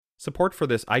Support for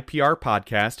this IPR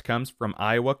podcast comes from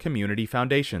Iowa Community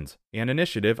Foundations, an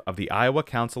initiative of the Iowa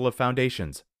Council of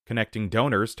Foundations, connecting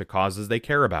donors to causes they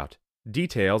care about.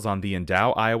 Details on the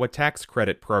Endow Iowa Tax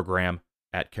Credit Program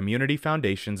at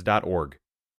communityfoundations.org.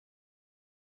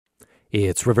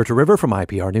 It's River to River from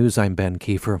IPR News. I'm Ben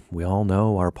Kiefer. We all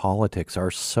know our politics are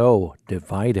so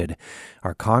divided.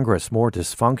 Our Congress more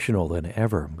dysfunctional than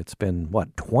ever. It's been,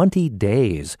 20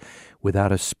 days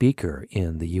without a speaker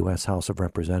in the U.S. House of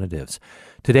Representatives.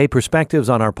 Today, perspectives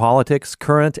on our politics,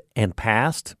 current and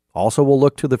past. Also, we'll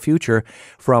look to the future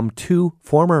from two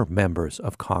former members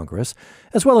of Congress,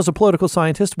 as well as a political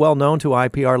scientist well known to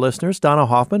IPR listeners, Donna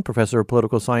Hoffman, professor of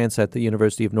political science at the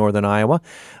University of Northern Iowa.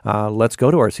 Let's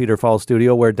go to our Cedar Falls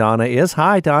studio where Donna is.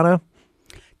 Hi, Donna.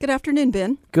 Good afternoon,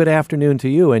 Ben. Good afternoon to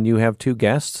you. And you have two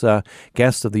guests,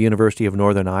 guests of the University of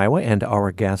Northern Iowa and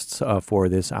our guests for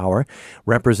this hour.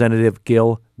 Representative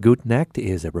Gil Gutknecht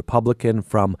is a Republican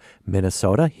from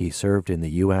Minnesota. He served in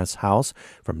the U.S. House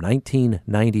from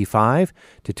 1995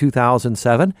 to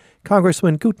 2007.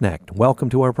 Congressman Gutknecht,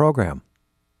 welcome to our program.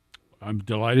 I'm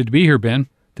delighted to be here, Ben.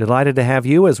 Delighted to have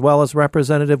you, as well as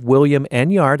Representative William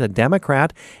Enyart, a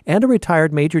Democrat and a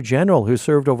retired Major General who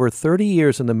served over 30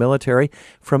 years in the military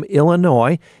from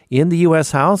Illinois. In the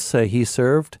U.S. House, he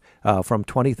served from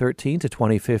 2013 to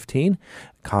 2015.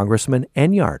 Congressman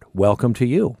Enyart, welcome to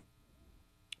you.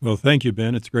 Well, thank you,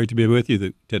 Ben. It's great to be with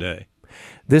you today.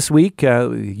 This week,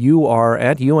 you are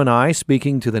at UNI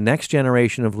speaking to the next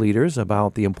generation of leaders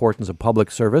about the importance of public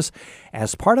service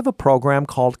as part of a program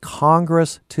called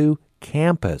Congress to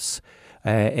Campus.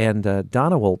 And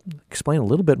Donna will explain a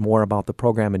little bit more about the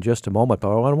program in just a moment, but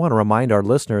I want to remind our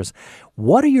listeners,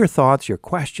 what are your thoughts, your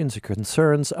questions, your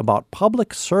concerns about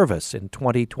public service in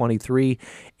 2023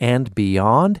 and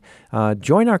beyond?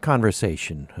 Join our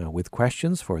conversation with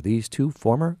questions for these two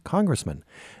former congressmen.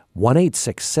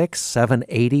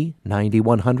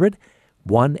 1-866-780-9100,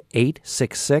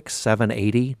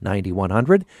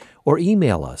 1-866-780-9100, or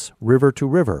email us,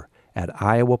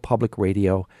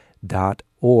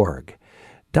 rivertoriver@iowapublicradio.org.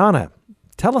 Donna,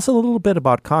 tell us a little bit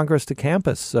about Congress to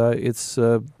Campus. It's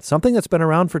something that's been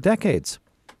around for decades.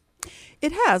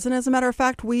 It has, and as a matter of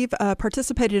fact, we've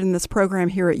participated in this program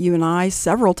here at UNI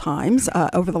several times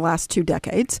over the last 2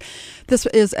 decades. This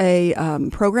is a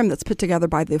program that's put together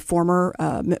by the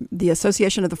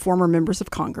Association of the Former Members of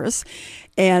Congress,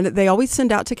 and they always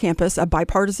send out to campus a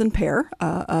bipartisan pair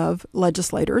of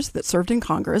legislators that served in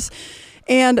Congress.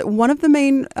 And one of the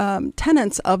main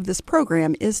tenets of this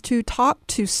program is to talk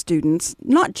to students,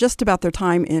 not just about their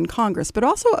time in Congress, but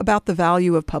also about the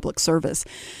value of public service.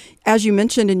 As you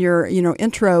mentioned in your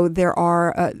intro, these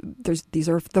are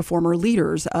the former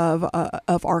leaders of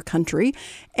our country,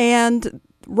 and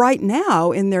right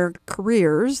now in their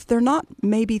careers, they're not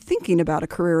maybe thinking about a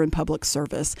career in public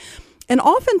service. And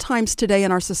oftentimes today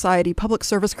in our society, public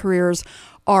service careers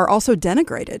are also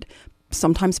denigrated.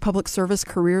 Sometimes public service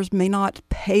careers may not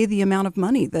pay the amount of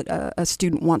money that a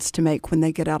student wants to make when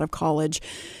they get out of college.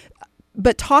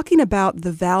 But talking about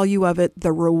the value of it,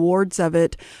 the rewards of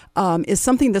it, is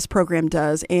something this program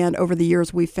does. And over the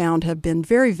years, we've found have been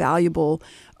very valuable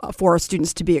for our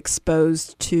students to be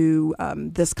exposed to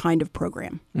this kind of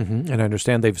program. Mm-hmm. And I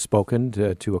understand they've spoken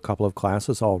to a couple of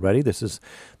classes already. This is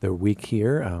their week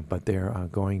here, but they're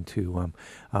going to.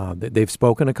 They've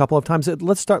spoken a couple of times.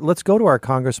 Let's go to our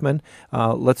congressman.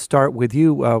 Let's start with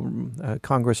you,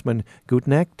 Congressman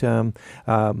Gutknecht.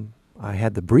 I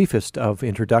had the briefest of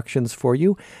introductions for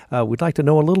you. We'd like to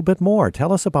know a little bit more.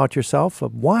 Tell us about yourself,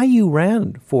 why you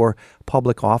ran for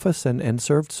public office and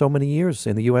served so many years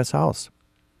in the U.S. House.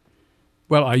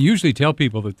 Well, I usually tell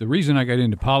people that the reason I got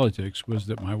into politics was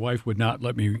that my wife would not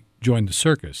let me join the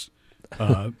circus,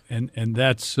 and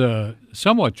that's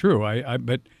somewhat true.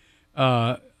 But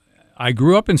I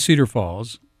grew up in Cedar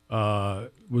Falls,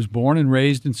 was born and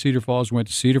raised in Cedar Falls, went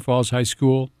to Cedar Falls High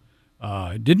School.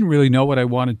 Didn't really know what I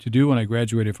wanted to do when I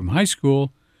graduated from high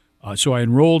school, so I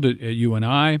enrolled at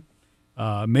UNI,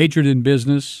 majored in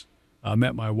business,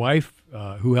 met my wife,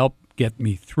 who helped get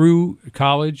me through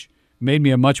college, made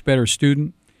me a much better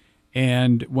student.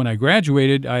 And when I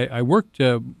graduated, I worked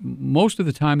most of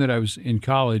the time that I was in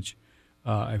college.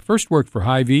 I first worked for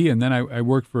Hy-Vee, and then I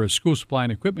worked for a school supply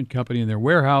and equipment company in their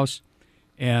warehouse.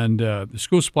 And the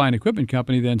school supply and equipment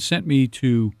company then sent me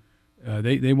to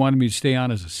they wanted me to stay on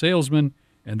as a salesman,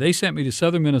 and they sent me to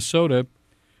southern Minnesota,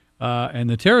 and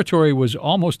the territory was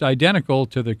almost identical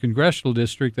to the congressional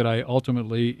district that I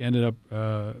ultimately ended up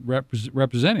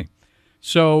representing.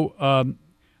 So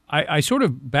I sort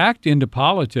of backed into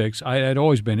politics. I had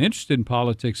always been interested in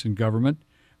politics and government,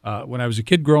 When I was a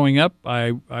kid growing up,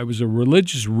 I was a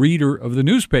religious reader of the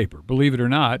newspaper, believe it or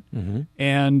not,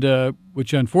 and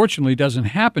which unfortunately doesn't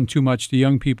happen too much to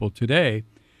young people today.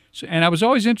 So, and I was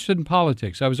always interested in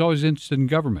politics. I was always interested in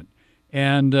government,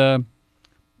 and I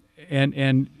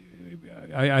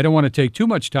don't want to take too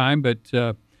much time,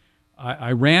 but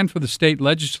I ran for the state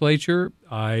legislature.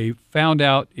 I found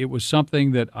out it was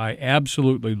something that I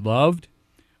absolutely loved.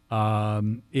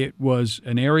 It was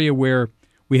an area where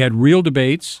we had real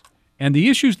debates, and the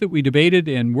issues that we debated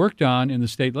and worked on in the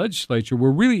state legislature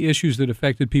were really issues that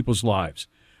affected people's lives.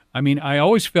 I mean, I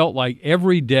always felt like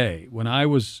every day when I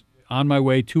was on my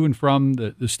way to and from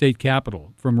the state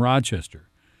capitol from Rochester,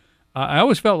 I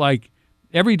always felt like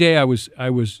every day I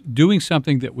was doing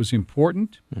something that was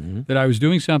important, that I was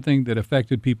doing something that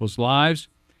affected people's lives,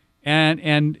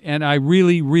 and I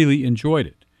really, really enjoyed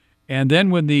it. And then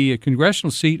when the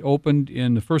congressional seat opened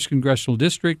in the 1st Congressional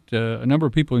District, a number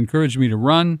of people encouraged me to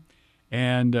run,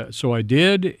 and so I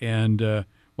did, and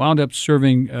wound up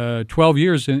serving 12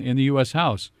 years in the U.S.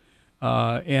 House.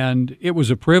 And it was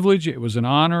a privilege. It was an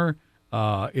honor.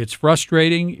 It's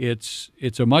frustrating.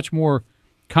 It's a much more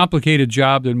complicated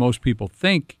job than most people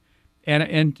think.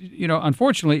 And you know,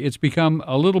 unfortunately, it's become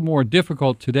a little more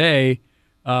difficult today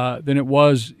than it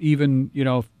was even,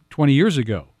 20 years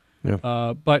ago.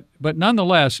 Yeah. But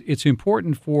nonetheless, it's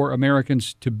important for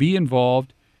Americans to be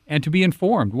involved and to be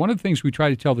informed. One of the things we try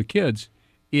to tell the kids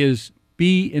is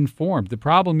be informed. The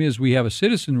problem is we have a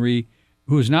citizenry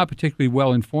who is not particularly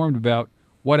well informed about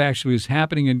what actually is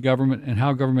happening in government and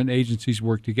how government agencies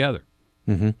work together.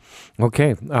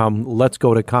 Okay, let's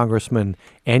go to Congressman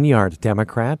Enyart,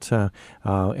 Democrat,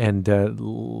 and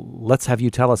let's have you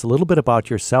tell us a little bit about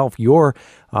yourself. Your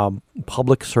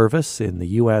public service in the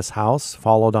U.S. House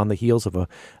followed on the heels of a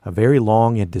very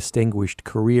long and distinguished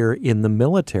career in the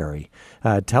military.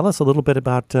 Tell us a little bit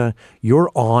about your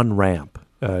on-ramp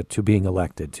to being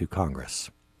elected to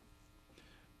Congress.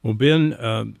 Well,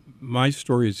 Ben, my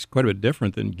story is quite a bit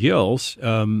different than Gil's.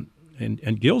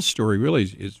 And Gil's story really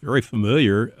is very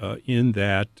familiar in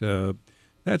that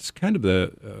that's kind of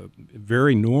the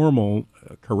very normal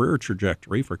career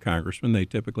trajectory for congressmen. They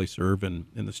typically serve in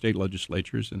the state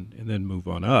legislatures and then move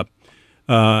on up.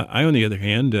 I, on the other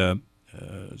hand,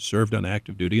 served on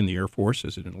active duty in the Air Force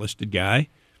as an enlisted guy.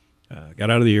 Got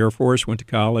out of the Air Force, went to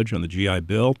college on the GI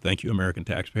Bill. Thank you, American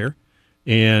taxpayer.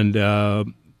 And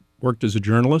worked as a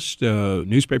journalist,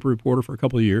 newspaper reporter for a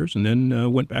couple of years, and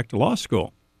then went back to law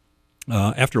school.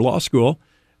 After law school,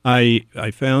 I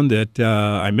found that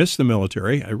I missed the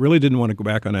military. I really didn't want to go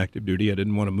back on active duty. I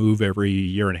didn't want to move every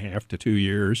year and a half to 2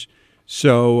 years.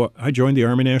 So I joined the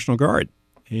Army National Guard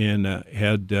and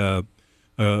I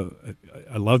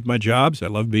loved my jobs. I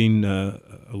loved being a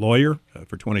lawyer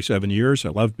for 27 years. I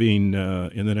loved being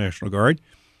in the National Guard.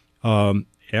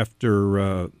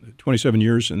 After 27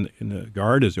 years in the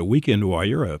Guard as a weekend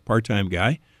warrior, a part-time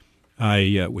guy,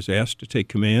 I was asked to take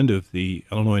command of the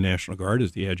Illinois National Guard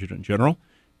as the Adjutant General,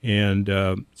 and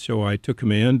so I took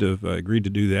command of, agreed to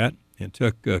do that, and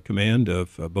took command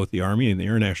of both the Army and the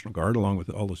Air National Guard, along with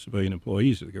all the civilian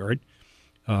employees of the Guard,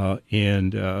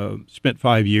 and spent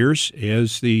 5 years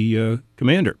as the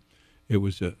commander. It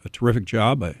was a terrific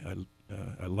job.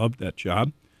 I loved that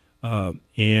job,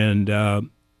 and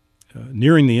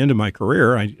nearing the end of my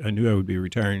career, I knew I would be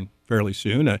retiring fairly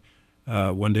soon.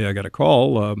 One day I got a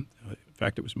call, in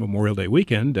fact, it was Memorial Day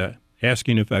weekend,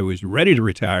 asking if I was ready to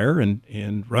retire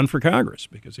and run for Congress,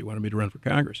 because they wanted me to run for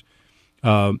Congress.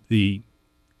 The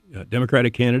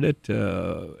Democratic candidate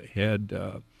had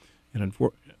an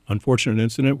unfortunate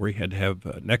incident where he had to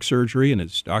have neck surgery, and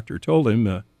his doctor told him,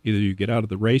 either you get out of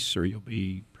the race or you'll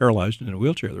be paralyzed and in a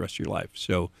wheelchair the rest of your life.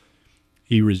 So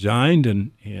he resigned,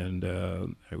 and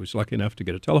I was lucky enough to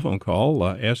get a telephone call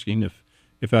asking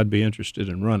if I'd be interested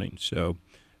in running. So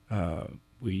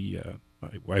my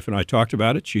wife and I talked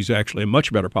about it. She's actually a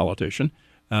much better politician.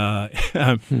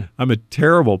 I'm a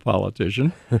terrible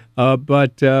politician,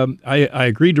 but I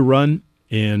agreed to run,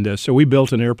 and so we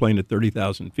built an airplane at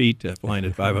 30,000 feet, flying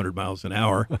at 500 miles an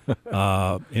hour,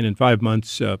 and in 5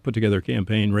 months put together a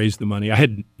campaign, raised the money. I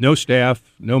had no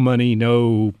staff, no money,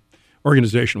 no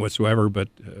organization whatsoever, but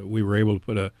we were able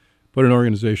to put an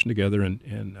organization together,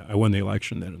 and I won the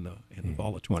election then in the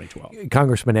fall of 2012.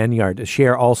 Congressman Enyart,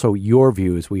 share also your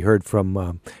views. We heard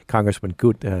from Congressman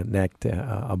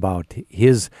Gutknecht about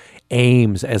his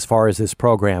aims as far as this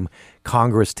program,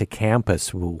 Congress to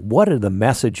Campus. What are the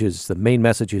messages, the main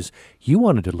messages you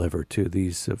want to deliver to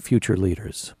these future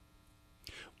leaders?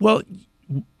 Well,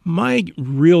 my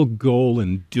real goal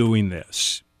in doing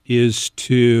this is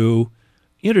to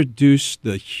introduce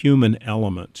the human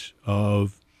element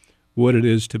of what it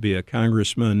is to be a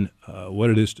congressman, what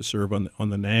it is to serve on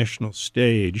the national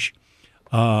stage,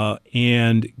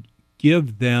 and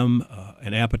give them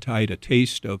an appetite, a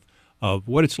taste of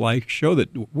what it's like, show that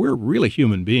we're really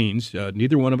human beings.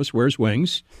 Neither one of us wears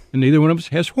wings, and neither one of us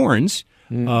has horns.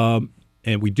 And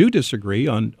we do disagree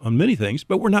on many things,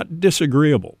 but we're not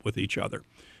disagreeable with each other.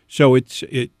 So I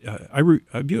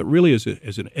view it really as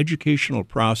an educational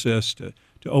process to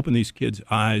open these kids'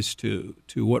 eyes to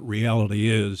what reality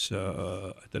is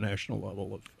at the national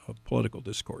level of political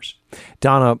discourse.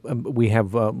 Donna, we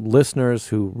have listeners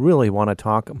who really want to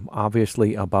talk,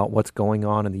 obviously, about what's going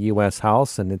on in the U.S.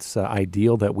 House, and it's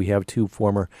ideal that we have two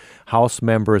former House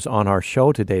members on our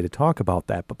show today to talk about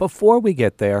that. But before we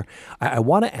get there, I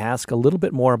want to ask a little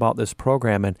bit more about this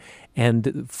program,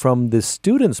 and from the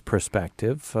students'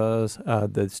 perspective,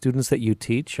 the students that you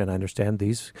teach, and I understand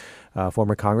these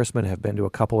former congressmen have been to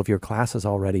a couple of your classes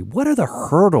already. What are the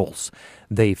hurdles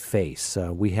they face?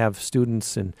 We have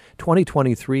students in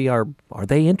 2023. Are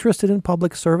they interested in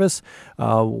public service?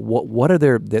 What are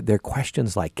their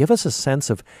questions like? Give us a sense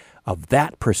of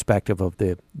that perspective of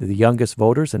the youngest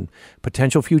voters and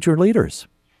potential future leaders.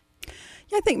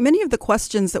 Yeah, I think many of the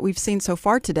questions that we've seen so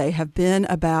far today have been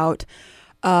about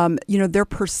their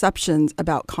perceptions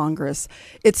about Congress.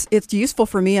 It's useful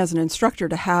for me as an instructor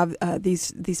to have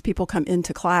these people come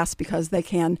into class because they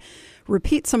can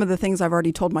repeat some of the things I've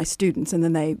already told my students, and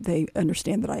then they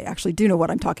understand that I actually do know what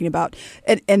I'm talking about,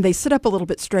 and they sit up a little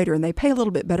bit straighter and they pay a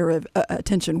little bit better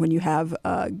attention when you have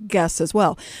guests as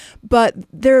well. But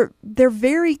they're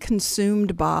very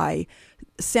consumed by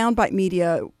soundbite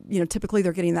media. Typically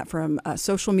they're getting that from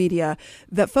social media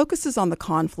that focuses on the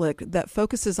conflict, that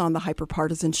focuses on the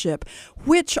hyperpartisanship,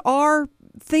 which are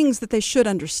things that they should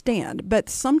understand. But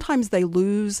sometimes they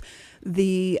lose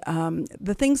the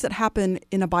things that happen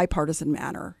in a bipartisan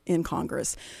manner in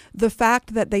Congress. The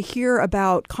fact that they hear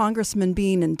about congressmen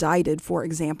being indicted, for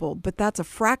example, but that's a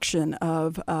fraction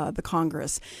of the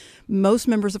Congress. Most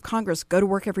members of Congress go to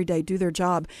work every day, do their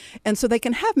job. And so they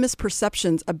can have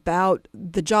misperceptions about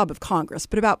the job of Congress,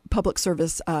 but about public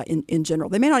service in general.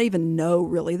 They may not even know,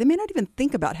 really. They may not even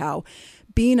think about how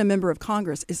being a member of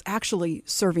Congress is actually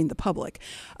serving the public.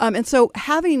 And so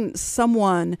having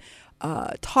someone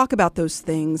talk about those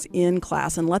things in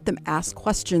class and let them ask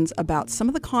questions about some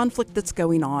of the conflict that's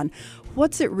going on,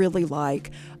 what's it really like,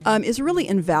 is really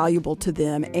invaluable to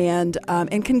them and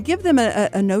can give them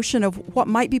a notion of what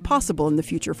might be possible in the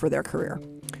future for their career.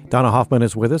 Donna Hoffman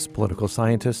is with us, political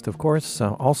scientist, of course,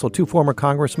 also two former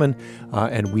congressmen,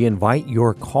 and we invite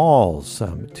your calls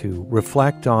to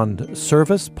reflect on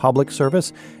service, public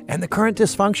service, and the current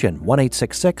dysfunction.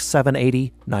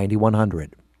 1-866-780-9100.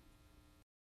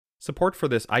 Support for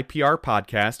this IPR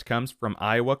podcast comes from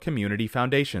Iowa Community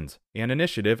Foundations, an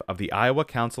initiative of the Iowa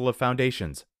Council of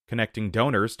Foundations, connecting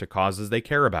donors to causes they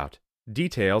care about.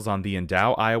 Details on the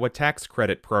Endow Iowa Tax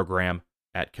Credit Program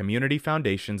at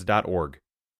communityfoundations.org.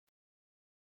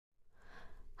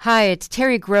 Hi, it's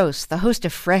Terry Gross, the host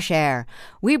of Fresh Air.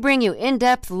 We bring you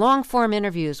in-depth, long-form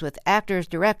interviews with actors,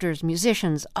 directors,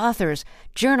 musicians, authors,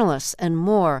 journalists, and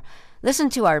more. Listen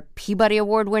to our Peabody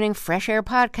Award-winning Fresh Air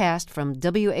podcast from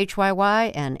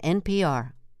WHYY and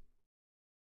NPR.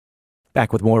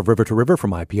 Back with more of River to River from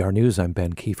IPR News. I'm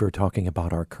Ben Kiefer, talking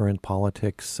about our current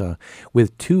politics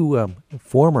with two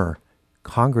former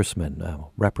congressmen,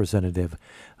 Representative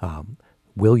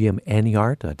William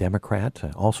Enyart, a Democrat,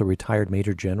 also retired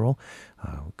Major General,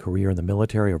 career in the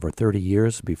military over 30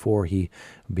 years before he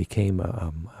became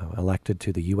elected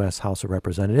to the U.S. House of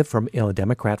Representatives, a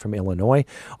Democrat from Illinois.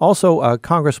 Also,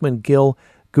 Congressman Gil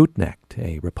Gutknecht,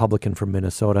 a Republican from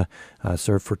Minnesota,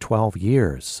 served for 12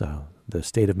 years. The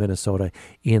state of Minnesota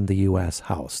in the U.S.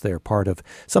 House. They're part of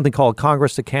something called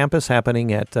Congress to Campus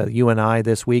happening at UNI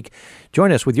this week.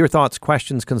 Join us with your thoughts,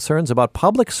 questions, concerns about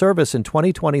public service in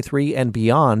 2023 and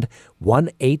beyond.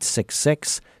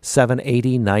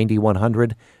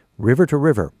 1-866-780-9100. River to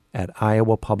River at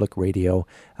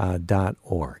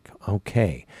iowapublicradio.org.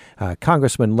 Okay.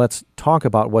 Congressman, let's talk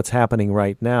about what's happening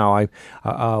right now.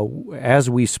 As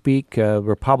we speak,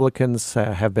 Republicans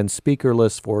have been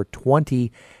speakerless for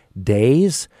 20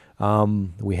 days.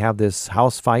 We have this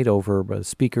House fight over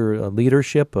speaker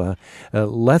leadership.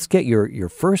 Let's get your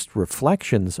first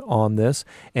reflections on this.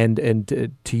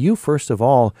 And to you, first of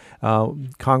all,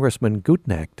 Congressman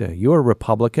Gutknecht, you're a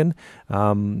Republican.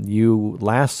 You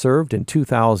last served in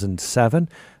 2007.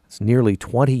 It's nearly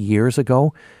 20 years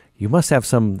ago. You must have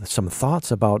some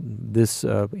thoughts about this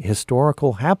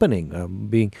historical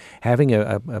happening, having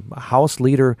a House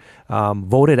leader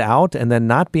voted out and then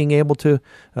not being able to,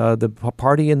 the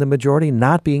party in the majority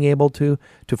not being able to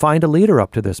find a leader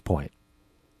up to this point.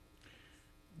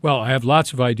 Well, I have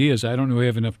lots of ideas. I don't know if we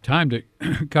have enough time to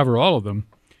cover all of them.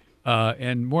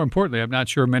 And more importantly, I'm not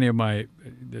sure many of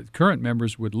the current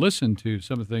members would listen to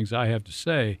some of the things I have to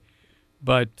say.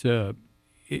 But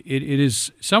it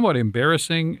is somewhat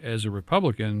embarrassing as a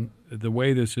Republican the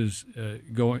way this is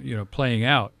playing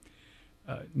out.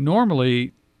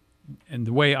 Normally, and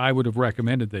the way I would have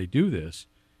recommended they do this,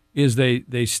 is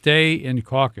they stay in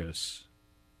caucus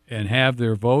and have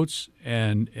their votes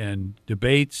and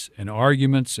debates and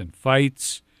arguments and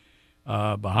fights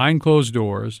behind closed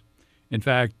doors. In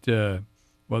fact,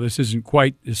 this isn't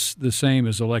quite the same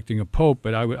as electing a pope,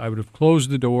 but I would have closed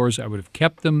the doors. I would have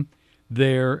kept them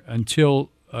there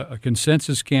until a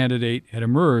consensus candidate had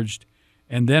emerged,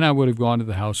 and then I would have gone to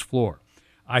the House floor.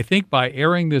 I think by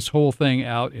airing this whole thing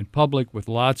out in public with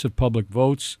lots of public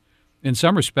votes, in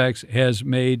some respects, it's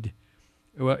made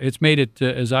it,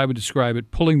 as I would describe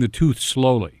it, pulling the tooth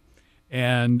slowly.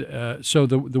 And so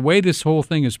the way this whole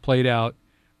thing is played out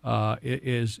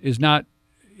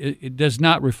it does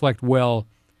not reflect well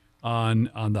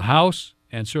on the House,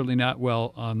 and certainly not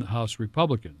well on the House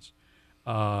Republicans.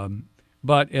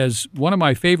 But as one of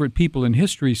my favorite people in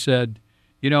history said,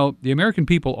 the American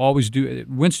people always do.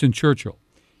 Winston Churchill,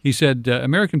 he said,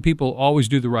 American people always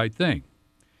do the right thing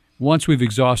once we've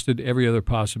exhausted every other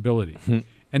possibility.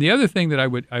 And the other thing that I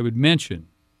would mention,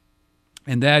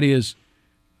 and that is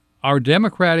our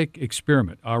democratic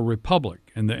experiment, our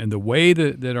republic, and the way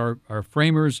that our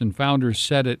framers and founders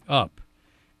set it up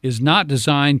is not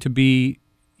designed to be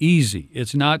easy.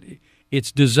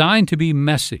 It's designed to be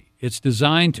messy. It's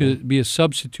designed to be a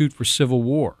substitute for civil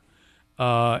war.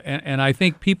 And I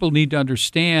think people need to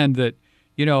understand that,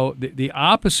 the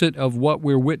opposite of what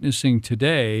we're witnessing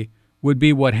today would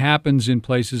be what happens in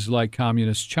places like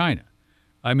communist China.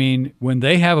 I mean, when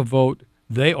they have a vote,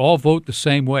 they all vote the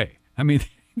same way. I mean,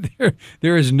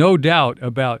 there is no doubt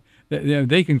about that.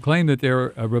 They can claim that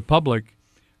they're a republic,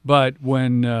 but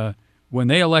when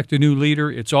they elect a new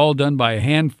leader, it's all done by a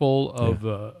handful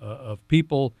of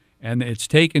people, and it's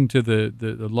taken to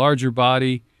the larger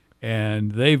body,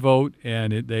 and they vote,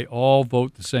 and they all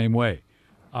vote the same way.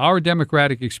 Our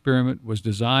democratic experiment was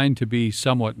designed to be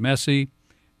somewhat messy,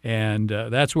 and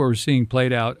that's what we're seeing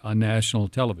played out on national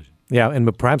television. Yeah,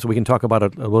 and perhaps we can talk about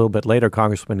it a little bit later,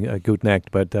 Congressman Gutknecht,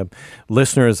 but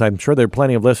listeners, I'm sure there are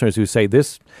plenty of listeners who say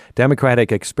this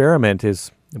democratic experiment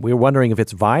we're wondering if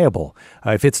it's viable,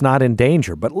 if it's not in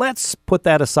danger. But let's put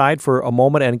that aside for a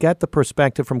moment and get the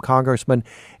perspective from Congressman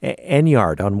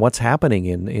Enyart on what's happening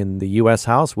in the U.S.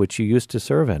 House, which you used to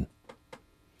serve in.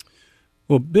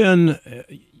 Well, Ben,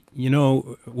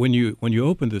 when you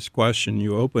opened this question,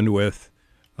 you opened with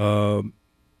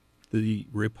the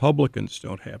Republicans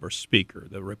don't have a speaker.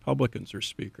 The Republicans are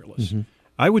speakerless. Mm-hmm.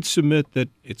 I would submit that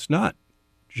it's not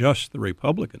just the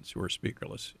Republicans who are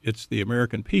speakerless. It's the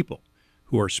American people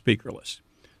who are speakerless.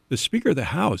 The Speaker of the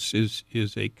House is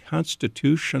a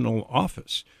constitutional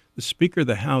office. The Speaker of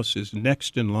the House is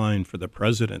next in line for the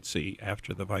presidency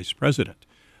after the Vice President.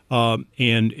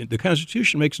 And the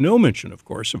Constitution makes no mention, of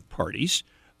course, of parties,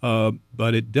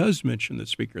 but it does mention the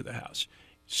Speaker of the House.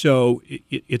 So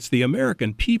it's the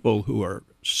American people who are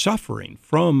suffering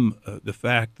from the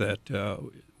fact that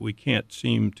we can't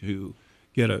seem to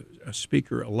get a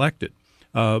speaker elected.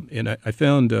 And I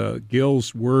found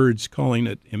Gil's words calling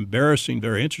it embarrassing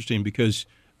very interesting because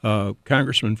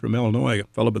Congressman from Illinois, a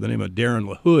fellow by the name of Darren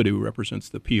LaHood, who represents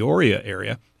the Peoria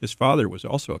area, his father was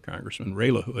also a congressman, Ray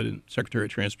LaHood, and Secretary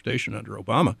of Transportation under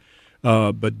Obama.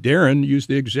 But Darren used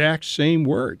the exact same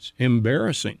words,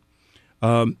 embarrassing.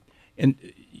 And,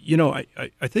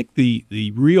 I think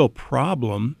the real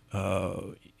problem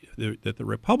that the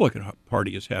Republican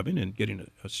Party is having in getting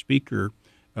a speaker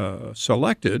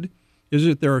selected is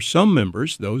that there are some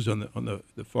members, those on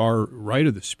the far right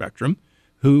of the spectrum,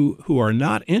 who are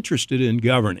not interested in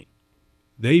governing.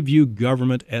 They view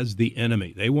government as the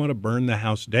enemy. They want to burn the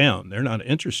house down. They're not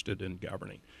interested in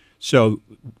governing. So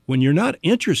when you're not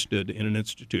interested in an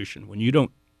institution, when you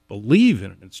don't believe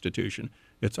in an institution,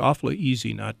 it's awfully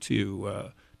easy not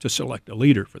to select a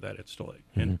leader for that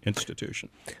institution.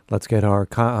 Let's get our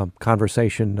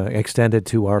conversation extended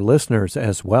to our listeners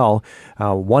as well.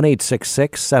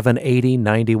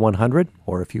 1-866-780-9100,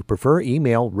 or if you prefer,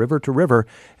 email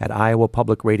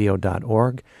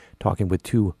river2river@iowapublicradio.org. Talking with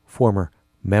two former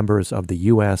members of the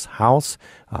U.S. House,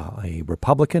 a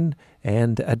Republican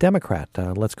and a Democrat.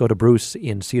 Let's go to Bruce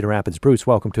in Cedar Rapids. Bruce,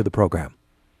 welcome to the program.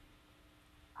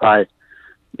 Hi.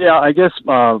 Yeah, I guess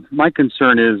my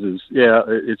concern is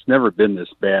it's never been this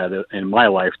bad in my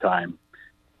lifetime.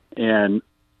 And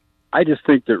I just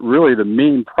think that really the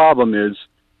main problem is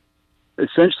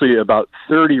essentially about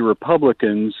 30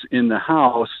 Republicans in the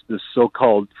House, this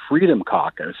so-called Freedom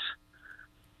Caucus,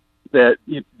 that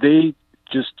when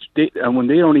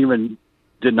they don't even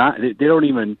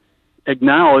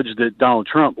acknowledge that Donald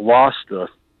Trump lost the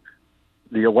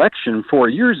election 4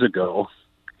 years ago,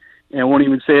 and won't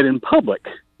even say it in public,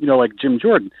 like Jim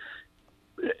Jordan.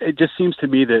 It just seems to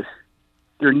me that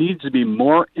there needs to be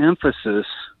more emphasis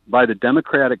by the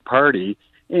Democratic Party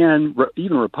and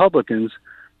even Republicans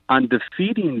on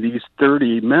defeating these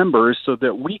 30 members so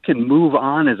that we can move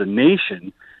on as a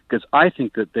nation, because I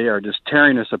think that they are just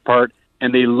tearing us apart,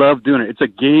 and they love doing it. It's a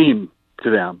game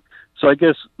to them. So I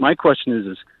guess my question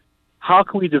is how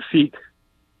can we defeat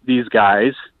these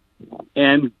guys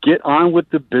and get on with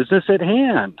the business at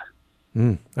hand?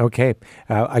 Okay.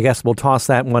 I guess we'll toss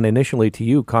that one initially to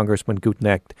you, Congressman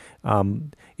Gutknecht.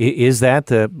 Is that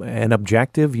an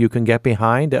objective you can get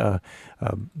behind,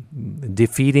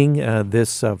 defeating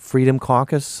this Freedom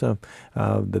Caucus,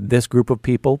 this group of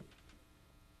people?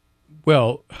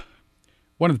 Well,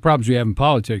 one of the problems we have in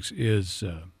politics is,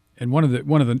 and one of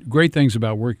the great things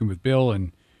about working with Bill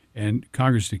and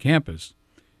Congress to campus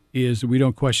is that we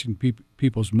don't question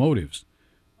people's motives.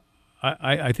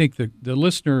 I think the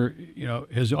listener,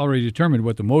 has already determined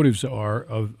what the motives are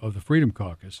of the Freedom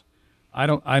Caucus.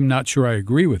 I'm not sure I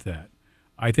agree with that.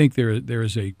 I think there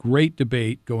is a great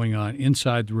debate going on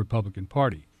inside the Republican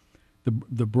Party.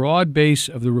 The broad base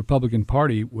of the Republican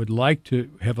Party would like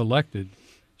to have elected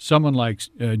someone like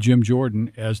Jim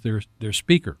Jordan as their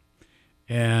speaker,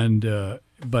 and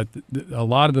but a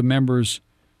lot of the members,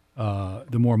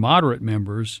 the more moderate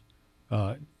members,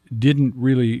 didn't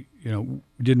really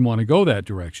didn't want to go that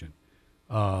direction,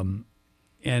 and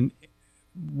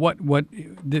there's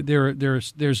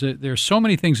so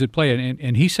many things at play,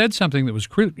 and he said something that was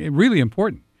really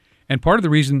important, and part of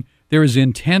the reason there is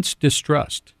intense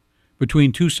distrust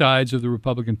between two sides of the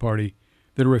Republican Party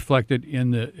that are reflected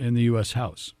in the U.S.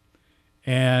 House,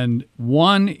 and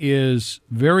one is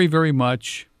very, very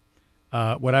much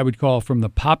what I would call from the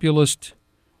populist,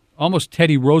 almost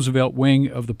Teddy Roosevelt wing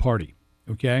of the party.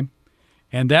 Okay.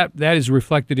 And that is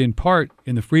reflected in part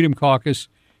in the Freedom Caucus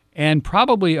and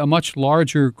probably a much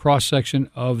larger cross-section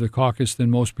of the caucus than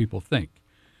most people think.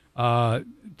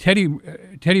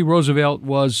 Teddy Roosevelt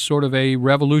was sort of a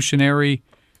revolutionary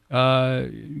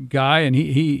guy, and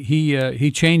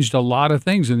he changed a lot of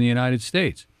things in the United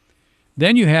States.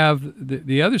 Then you have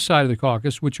the other side of the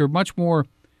caucus, which are much more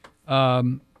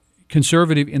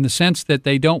conservative in the sense that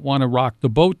they don't want to rock the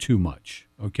boat too much,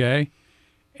 okay?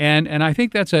 And I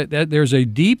think that there's a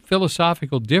deep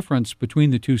philosophical difference between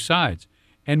the two sides.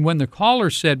 And when the caller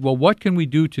said, well, what can we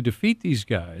do to defeat these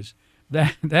guys,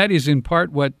 that is in part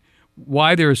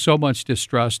why there is so much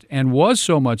distrust and was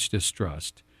so much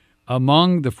distrust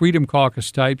among the Freedom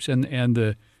Caucus types and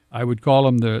the, I would call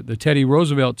them the Teddy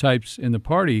Roosevelt types in the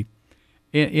party,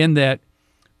 in that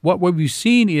what we've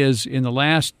seen is in the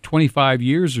last 25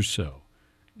 years or so,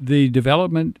 the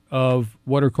development of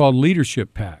what are called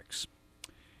leadership PACs.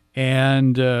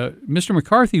 And Mr.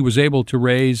 McCarthy was able to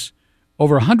raise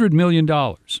over $100 million,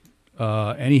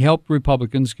 and he helped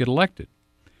Republicans get elected.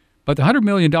 But the $100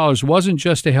 million wasn't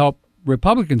just to help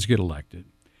Republicans get elected.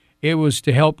 It was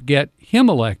to help get him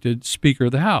elected Speaker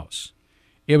of the House.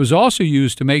 It was also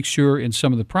used to make sure in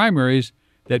some of the primaries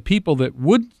that people that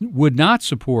would not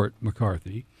support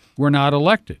McCarthy were not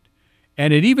elected.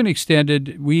 And it even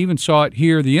extended, we even saw it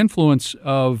here, the influence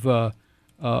of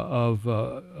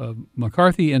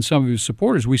McCarthy and some of his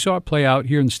supporters. We saw it play out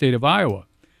here in the state of Iowa.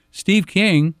 Steve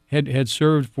King had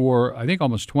served for, I think,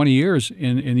 almost 20 years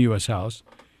in the U.S. House,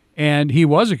 and he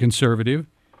was a conservative,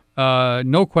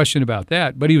 no question about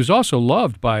that, but he was also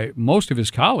loved by most of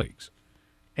his colleagues.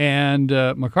 And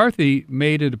McCarthy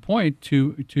made it a point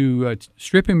to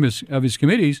strip him of his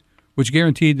committees, which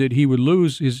guaranteed that he would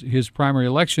lose his primary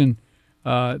election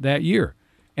that year.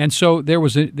 And so there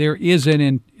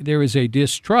is a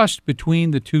distrust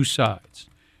between the two sides,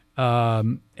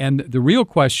 and the real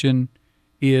question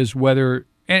is whether,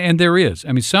 and there is,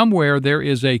 I mean, somewhere there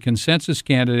is a consensus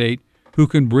candidate who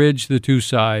can bridge the two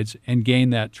sides and gain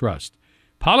that trust.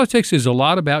 Politics is a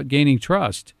lot about gaining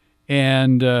trust,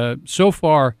 and so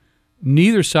far,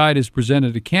 neither side has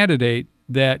presented a candidate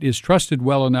that is trusted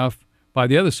well enough by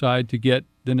the other side to get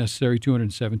the necessary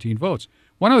 217 votes.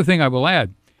 One other thing I will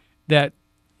add, that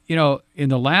in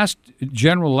the last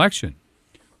general election,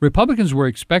 Republicans were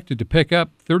expected to pick up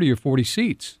 30 or 40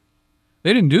 seats.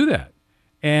 They didn't do that.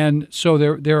 And so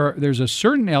there's a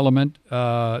certain element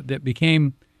that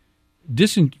became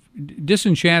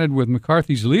disenchanted with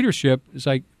McCarthy's leadership. It's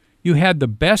like you had the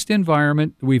best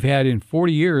environment we've had in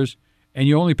 40 years, and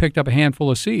you only picked up a handful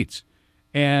of seats.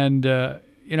 And,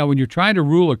 when you're trying to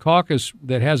rule a caucus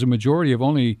that has a majority of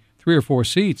only 3 or 4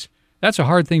 seats, that's a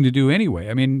hard thing to do anyway.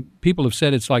 I mean, people have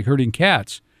said it's like herding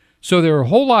cats. So there are a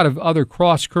whole lot of other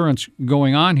cross currents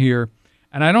going on here,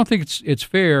 and I don't think it's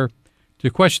fair to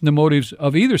question the motives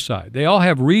of either side. They all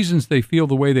have reasons they feel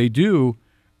the way they do,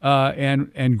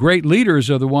 and great leaders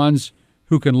are the ones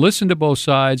who can listen to both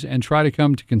sides and try to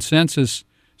come to consensus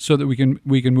so that we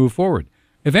can move forward.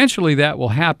 Eventually, that will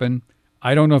happen.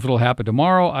 I don't know if it'll happen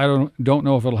tomorrow. I don't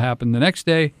know if it'll happen the next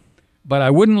day. But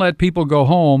I wouldn't let people go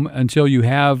home until you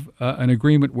have an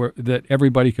agreement that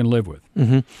everybody can live with.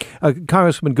 Mm-hmm.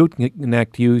 Congressman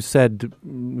Gutknecht, you said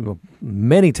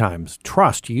many times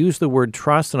trust. You used the word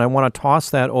trust, and I want to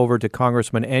toss that over to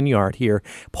Congressman Enyart here.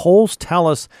 Polls tell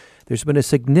us there's been a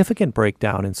significant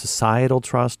breakdown in societal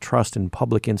trust in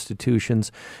public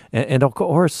institutions, and of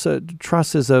course,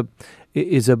 trust is a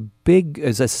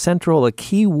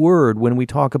key word when we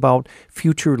talk about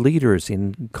future leaders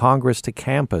in Congress to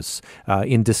campus,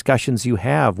 in discussions you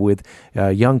have with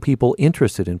young people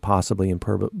interested in possibly in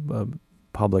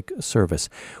public service.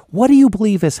 What do you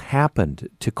believe has happened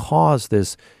to cause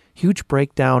this huge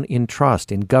breakdown in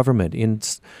trust in government, in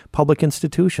public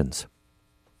institutions?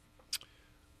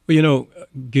 Well,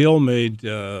 Gil made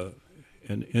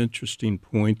an interesting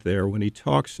point there when he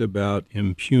talks about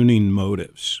impugning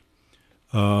motives.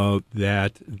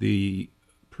 That the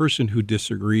person who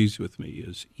disagrees with me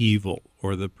is evil,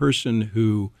 or the person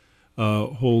who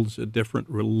holds a different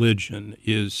religion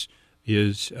is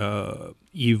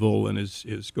evil and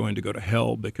is going to go to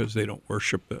hell because they don't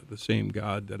worship the same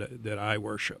God that I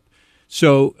worship.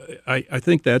 So I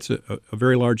think that's a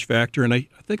very large factor, and I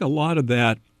think a lot of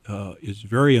that is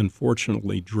very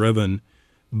unfortunately driven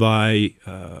by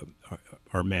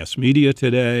our mass media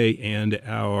today and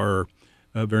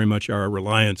very much our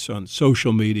reliance on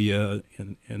social media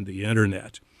and the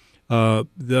internet. I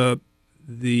think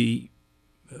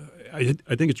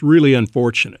it's really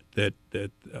unfortunate that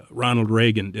Ronald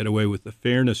Reagan did away with the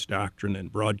fairness doctrine in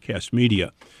broadcast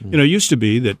media. It used to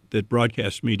be that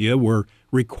broadcast media were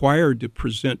required to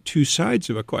present two sides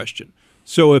of a question.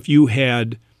 So if you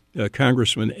had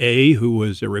Congressman A, who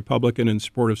was a Republican in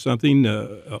support of something,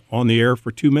 on the air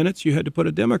for 2 minutes, you had to put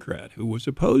a Democrat who was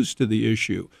opposed to the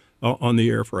issue on the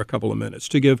air for a couple of minutes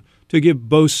to give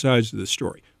both sides of the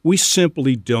story. We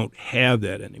simply don't have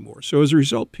that anymore. So as a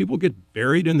result, people get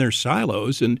buried in their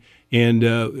silos and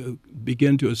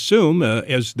begin to assume,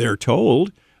 as they're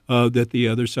told, that the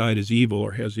other side is evil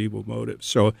or has evil motives.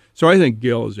 So I think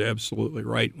Gil is absolutely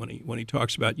right when he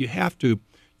talks about you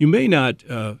may not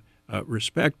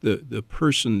respect the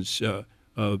person's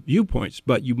viewpoints,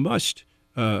 but you must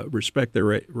respect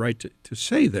their right to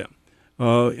say them.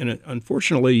 And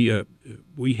unfortunately,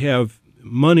 we have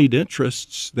moneyed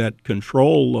interests that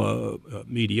control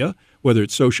media, whether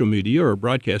it's social media or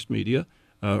broadcast media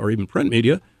or even print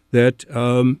media, that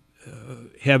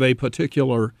have a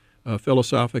particular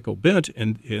philosophical bent,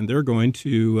 and they're going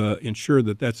to ensure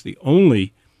that that's the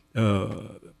only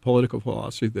political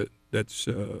philosophy that's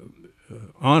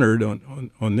honored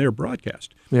on their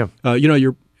broadcast. Yeah.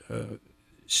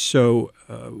 So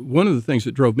one of the things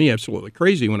that drove me absolutely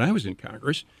crazy when I was in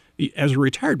Congress, as a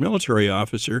retired military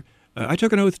officer, I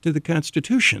took an oath to the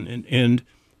Constitution, and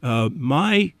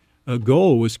my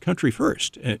goal was country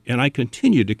first, and I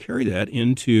continued to carry that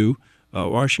into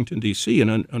Washington, D.C.,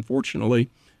 and unfortunately,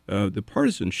 the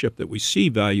partisanship that we see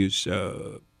values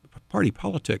party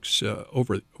politics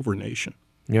over nation.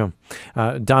 Yeah.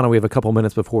 Donna, we have a couple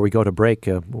minutes before we go to break.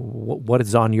 What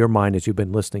is on your mind as you've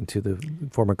been listening to the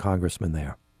former congressman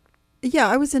there? Yeah,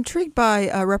 I was intrigued by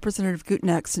Representative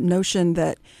Gutknecht's notion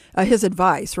that his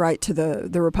advice, right, to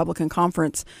the Republican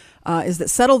conference is that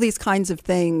settle these kinds of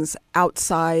things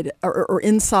outside or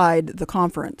inside the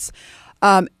conference.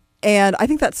 And I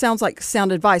think that sounds like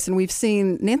sound advice. And we've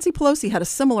seen Nancy Pelosi had a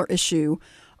similar issue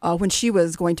when she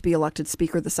was going to be elected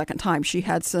Speaker the second time. She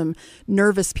had some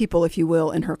nervous people, if you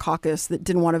will, in her caucus that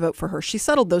didn't want to vote for her. She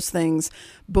settled those things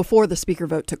before the Speaker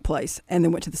vote took place and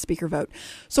then went to the Speaker vote.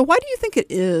 So why do you think it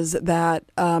is that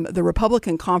the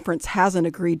Republican conference hasn't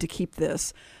agreed to keep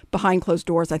this behind closed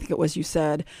doors, I think it was you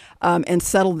said, and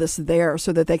settle this there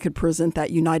so that they could present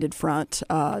that united front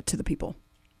to the people?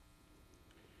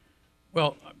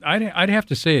 Well, I'd have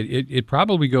to say it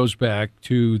probably goes back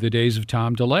to the days of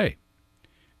Tom DeLay.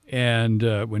 And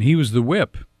when he was the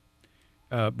whip,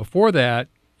 before that,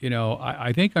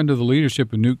 I think under the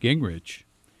leadership of Newt Gingrich,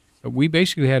 we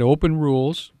basically had open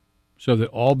rules so that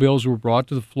all bills were brought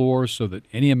to the floor so that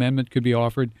any amendment could be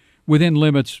offered within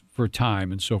limits for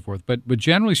time and so forth. But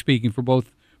generally speaking, for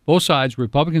both sides,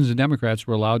 Republicans and Democrats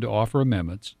were allowed to offer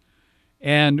amendments.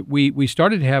 And we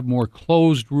started to have more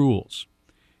closed rules.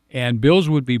 And bills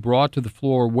would be brought to the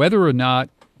floor whether or not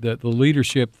the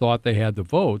leadership thought they had the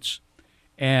votes.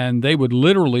 And they would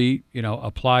literally,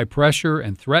 apply pressure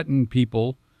and threaten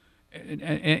people,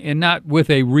 and not with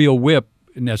a real whip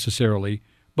necessarily,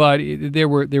 but there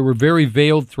were very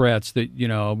veiled threats that,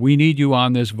 we need you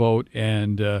on this vote,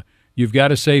 and you've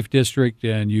got a safe district,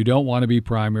 and you don't want to be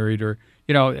primaried, or,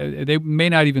 they may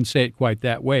not even say it quite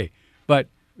that way. But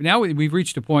now we've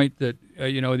reached a point that,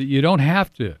 that you don't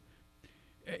have to.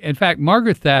 In fact,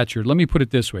 Margaret Thatcher, let me put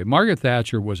it this way. Margaret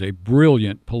Thatcher was a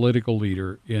brilliant political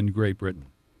leader in Great Britain.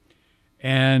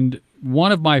 And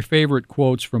one of my favorite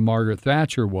quotes from Margaret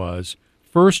Thatcher was,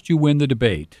 "First you win the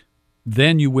debate,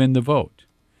 then you win the vote."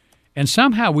 And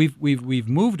somehow we've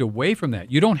moved away from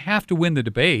that. You don't have to win the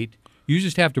debate. You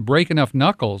just have to break enough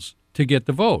knuckles to get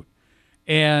the vote.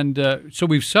 And so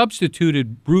we've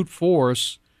substituted brute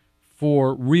force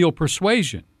for real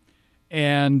persuasion.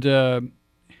 And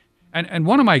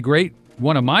one of my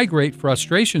great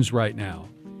frustrations right now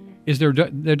is there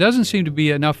doesn't seem to be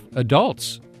enough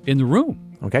adults in the room,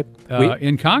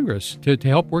 in Congress to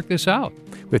help work this out.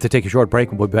 We have to take a short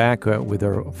break. We'll be back with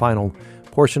our final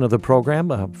portion of the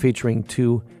program featuring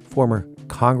two former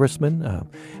congressmen,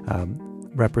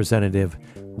 Representative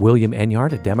William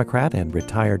Enyart, a Democrat and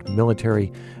retired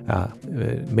military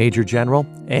major general,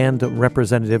 and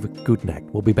Representative Gutknecht.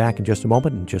 We'll be back in just a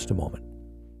moment.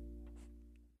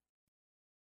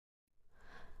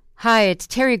 Hi, it's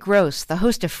Terry Gross, the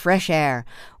host of Fresh Air.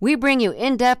 We bring you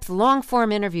in-depth,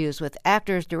 long-form interviews with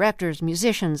actors, directors,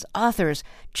 musicians, authors,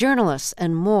 journalists,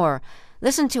 and more.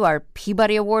 Listen to our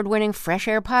Peabody Award-winning Fresh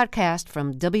Air podcast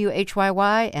from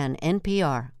WHYY and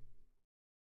NPR.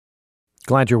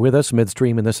 Glad you're with us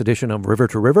midstream in this edition of River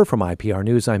to River from IPR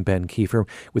News. I'm Ben Kiefer.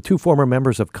 With two former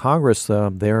members of Congress,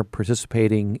 they're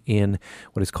participating in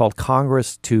what is called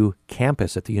Congress to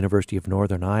Campus at the University of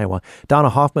Northern Iowa. Donna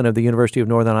Hoffman of the University of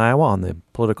Northern Iowa on the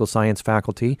political science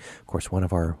faculty, of course, one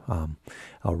of our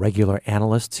regular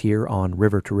analysts here on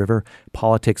River to River,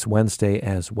 Politics Wednesday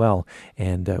as well.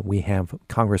 And we have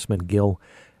Congressman Gil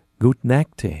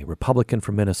Gutknecht, a Republican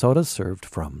from Minnesota, served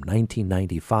from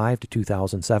 1995 to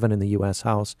 2007 in the U.S.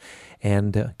 House,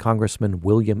 and Congressman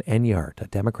William Enyart, a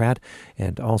Democrat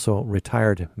and also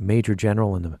retired Major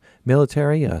General in the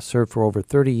military, served for over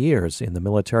 30 years in the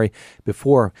military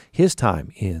before his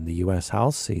time in the U.S.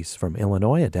 House. He's from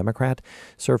Illinois, a Democrat,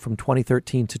 served from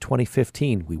 2013 to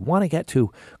 2015. We want to get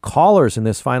to callers in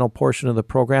this final portion of the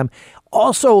program.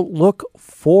 Also look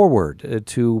forward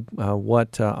to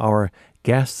what our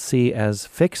guests see as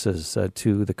fixes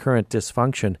to the current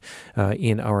dysfunction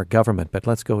in our government. But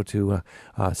let's go to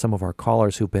some of our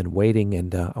callers who've been waiting,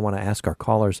 and I want to ask our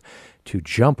callers to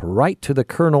jump right to the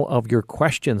kernel of your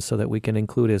questions so that we can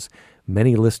include as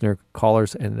many listener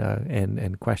callers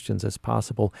and questions as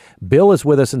possible. Bill is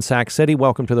with us in Sac City.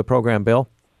 Welcome to the program, Bill.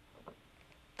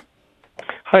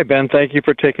 Hi, Ben. Thank you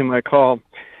for taking my call.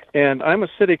 And I'm a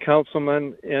city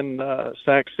councilman in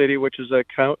Sac City, which is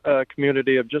a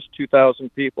community of just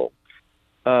 2,000 people.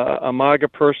 A MAGA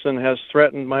person has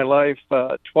threatened my life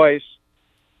twice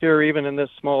here, even in this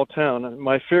small town. And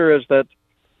my fear is that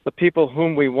the people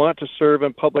whom we want to serve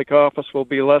in public office will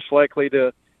be less likely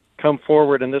to come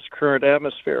forward in this current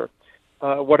atmosphere.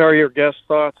 What are your guest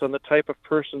thoughts on the type of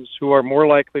persons who are more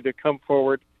likely to come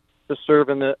forward to serve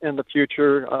in the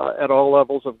future at all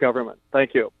levels of government?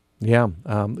 Thank you. Yeah,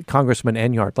 Congressman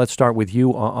Enyart, let's start with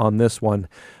you on this one.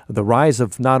 The rise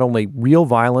of not only real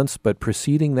violence, but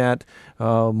preceding that,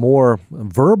 more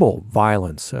verbal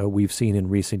violence we've seen in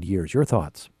recent years. Your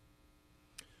thoughts?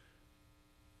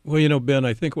 Well, Ben,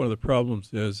 I think one of the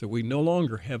problems is that we no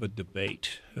longer have a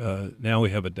debate. Now we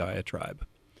have a diatribe.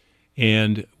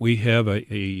 And we have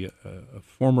a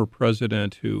former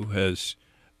president who has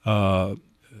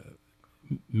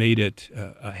made it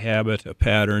a habit, a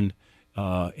pattern,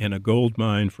 and a gold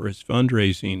mine for his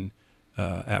fundraising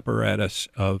apparatus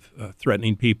of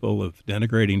threatening people, of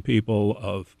denigrating people,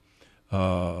 of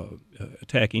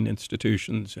attacking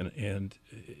institutions. And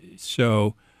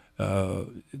so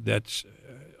that's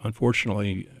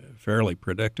unfortunately fairly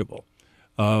predictable.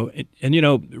 And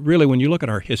really, when you look at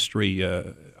our history,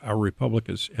 our republic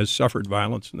has suffered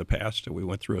violence in the past. We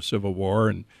went through a civil war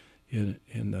in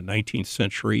the 19th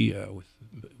century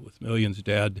with millions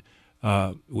dead.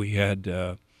 We had,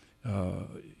 in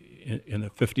the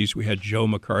 50s, we had Joe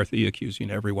McCarthy accusing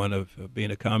everyone of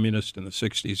being a communist. In the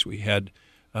 60s, we had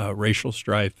racial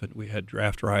strife, and we had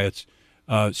draft riots.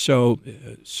 So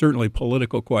certainly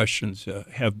political questions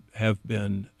have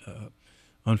been,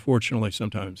 unfortunately,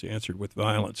 sometimes answered with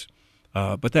violence.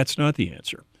 But that's not the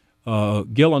answer.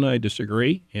 Gil and I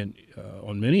disagree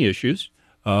on many issues,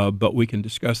 but we can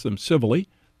discuss them civilly.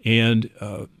 And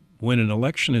when an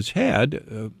election is had,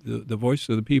 the voice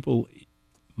of the people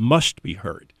must be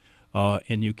heard.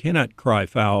 And you cannot cry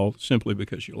foul simply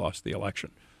because you lost the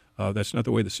election. That's not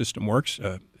the way the system works.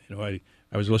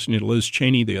 I was listening to Liz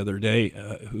Cheney the other day,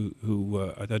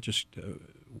 who I thought just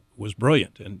was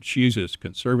brilliant. And she's as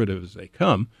conservative as they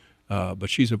come, but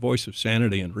she's a voice of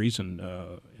sanity and reason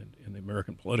in the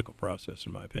American political process,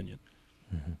 in my opinion.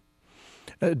 Mm-hmm.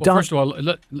 Well, Don, first of all,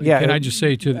 can I just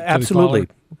say to absolutely, the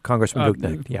caller, Congressman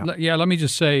Duknick, yeah, let me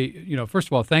just say, first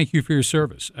of all, thank you for your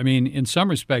service. I mean, in some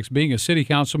respects, being a city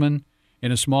councilman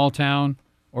in a small town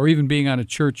or even being on a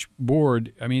church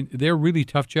board, I mean, they're really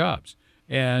tough jobs.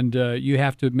 And you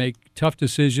have to make tough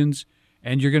decisions,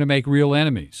 and you're going to make real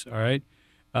enemies, all right?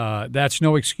 That's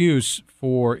no excuse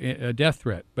for a death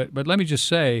threat. But let me just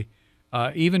say,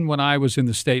 even when I was in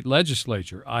the state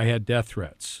legislature, I had death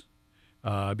threats.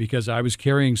 Because I was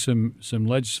carrying some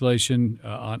legislation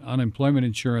on unemployment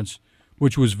insurance,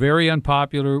 which was very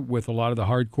unpopular with a lot of the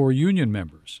hardcore union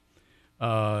members,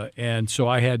 and so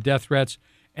I had death threats,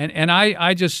 and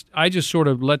I just sort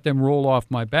of let them roll off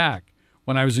my back.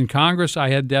 When I was in Congress, I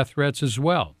had death threats as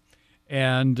well,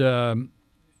 and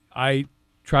I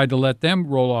tried to let them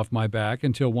roll off my back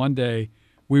until one day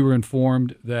we were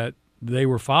informed that they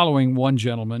were following one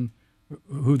gentleman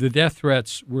who the death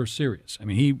threats were serious. I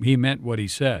mean, he meant what he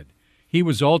said. He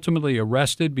was ultimately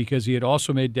arrested because he had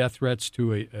also made death threats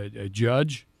to a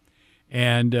judge.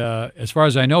 And as far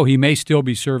as I know, he may still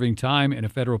be serving time in a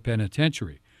federal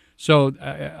penitentiary. So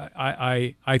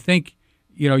I think,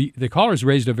 the callers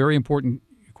raised a very important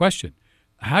question.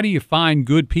 How do you find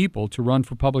good people to run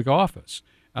for public office?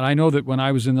 And I know that when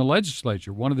I was in the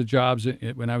legislature, one of the jobs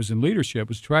when I was in leadership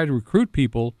was try to recruit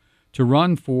people to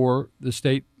run for the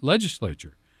state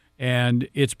legislature. And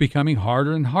it's becoming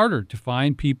harder and harder to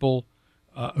find people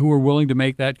who are willing to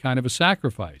make that kind of a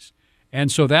sacrifice. And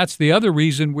so that's the other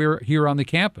reason we're here on the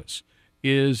campus,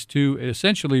 is to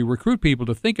essentially recruit people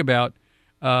to think about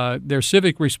their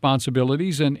civic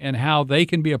responsibilities and how they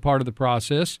can be a part of the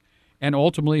process and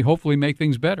ultimately, hopefully, make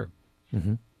things better.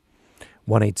 Mm-hmm.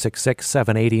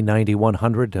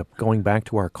 1-866-780-9100. Going back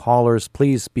to our callers,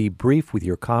 please be brief with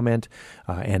your comment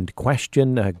and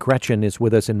question. Gretchen is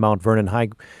with us in Mount Vernon. Hi,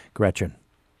 Gretchen.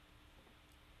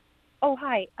 Oh,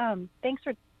 hi. Thanks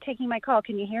for taking my call.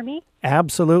 Can you hear me?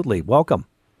 Absolutely. Welcome.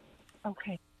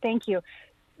 Okay. Thank you.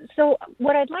 So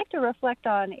what I'd like to reflect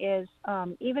on is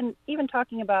even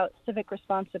talking about civic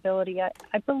responsibility, I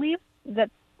believe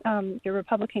that your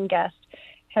Republican guest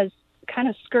has kind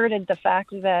of skirted the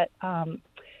fact that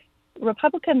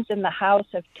Republicans in the House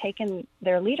have taken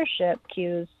their leadership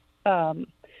cues from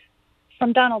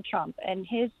Donald Trump, and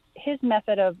his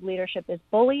method of leadership is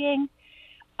bullying,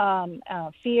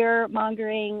 fear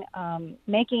mongering,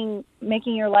 making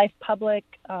your life public,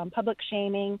 public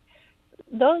shaming.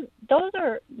 Those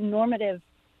are normative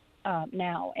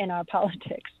now in our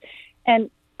politics,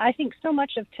 and I think so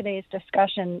much of today's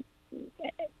discussion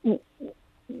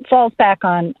falls back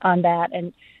on that.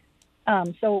 And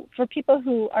so for people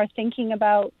who are thinking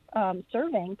about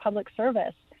serving public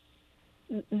service,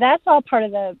 that's all part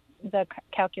of the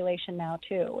calculation now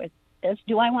too. It's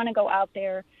do I want to go out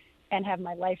there and have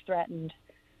my life threatened?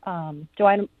 Do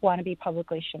I want to be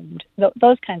publicly shamed?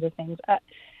 Those kinds of things.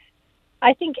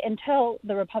 I think until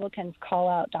the Republicans call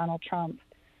out Donald Trump,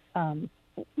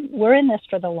 we're in this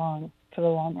for the long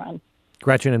run.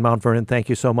 Gretchen in Mount Vernon, thank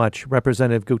you so much.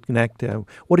 Representative Gutknecht,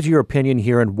 what is your opinion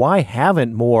here, and why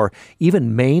haven't more,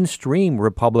 even mainstream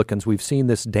Republicans, we've seen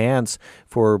this dance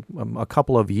for a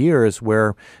couple of years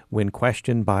where when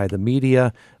questioned by the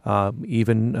media,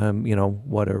 even,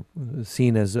 what are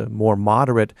seen as more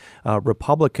moderate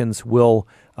Republicans will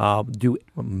do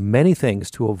many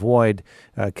things to avoid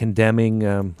condemning,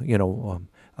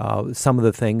 some of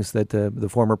the things that the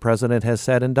former president has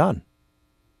said and done.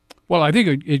 Well, I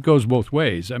think it goes both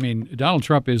ways. I mean, Donald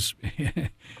Trump is,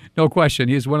 no question,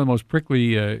 he has one of the most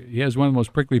prickly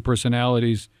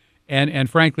personalities, and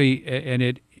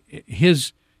frankly,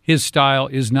 his style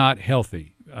is not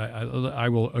healthy. I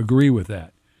will agree with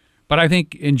that. But I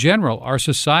think in general, our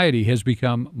society has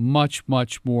become much,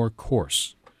 much more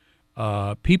coarse.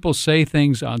 People say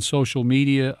things on social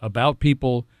media about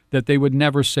people that they would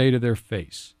never say to their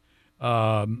face.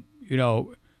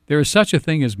 There is such a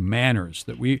thing as manners,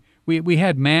 that we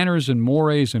had manners and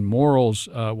mores and morals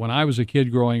when I was a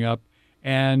kid growing up,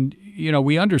 and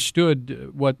we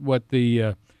understood what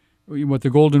the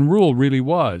golden rule really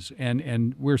was,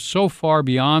 and we're so far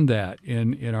beyond that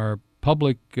in our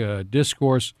public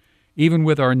discourse, even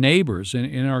with our neighbors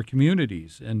in our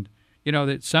communities. And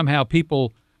that somehow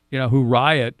people, who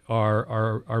riot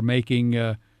are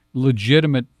making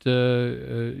legitimate,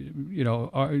 they're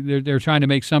trying to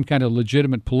make some kind of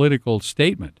legitimate political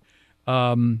statement.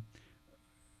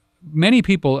 Many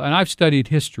people, and I've studied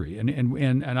history,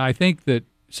 and I think that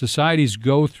societies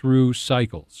go through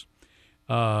cycles.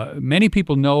 Many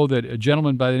people know that a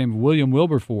gentleman by the name of William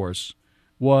Wilberforce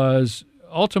was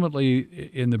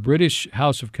ultimately in the British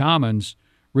House of Commons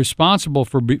responsible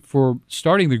for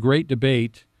starting the great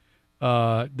debate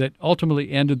that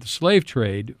ultimately ended the slave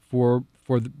trade for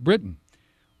Britain.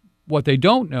 What they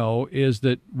don't know is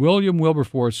that William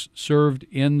Wilberforce served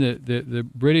in the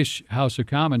British House of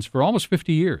Commons for almost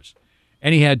 50 years,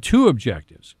 and he had two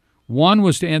objectives. One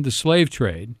was to end the slave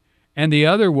trade, and the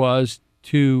other was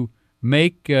to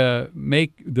make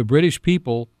the British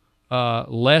people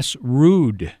less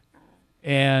rude.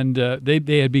 And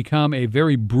they had become a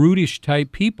very brutish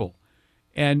type people.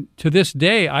 And to this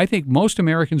day, I think most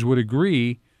Americans would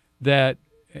agree that,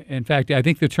 in fact, I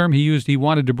think the term he used, he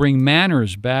wanted to bring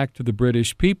manners back to the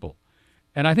British people.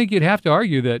 And I think you'd have to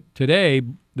argue that today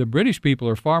the British people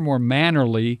are far more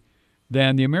mannerly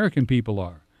than the American people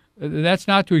are. That's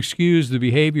not to excuse the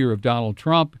behavior of Donald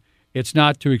Trump. It's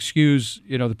not to excuse,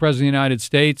 the President of the United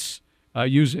States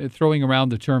throwing around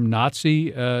the term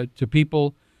Nazi to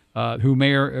people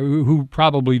who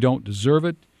probably don't deserve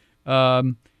it,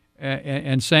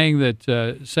 and saying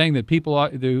that people are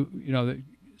the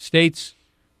states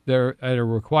that are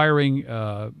requiring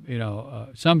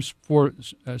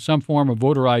some form of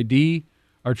voter ID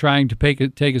are trying to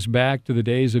take us back to the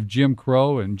days of Jim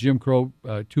Crow and Jim Crow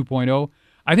 2.0.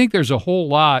 I think there's a whole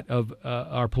lot of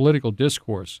our political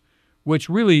discourse which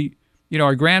really,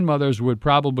 our grandmothers would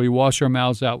probably wash our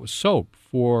mouths out with soap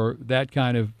for that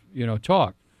kind of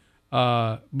talk.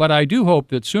 But I do hope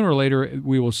that sooner or later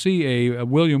we will see a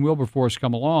William Wilberforce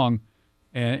come along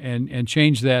and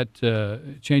change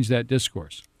that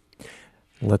discourse.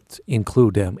 Let's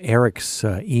include Eric's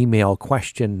email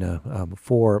question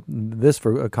for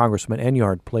Congressman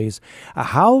Enyart, please.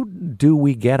 How do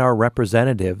we get our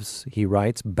representatives, he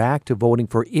writes, back to voting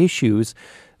for issues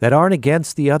that aren't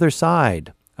against the other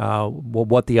side?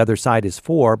 What the other side is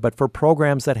for, but for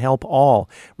programs that help all,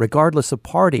 regardless of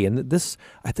party. And this,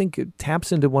 I think,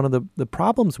 taps into one of the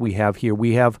problems we have here.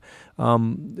 We have,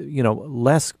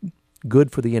 less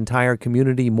good for the entire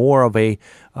community, more of a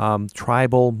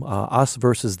tribal us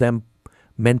versus them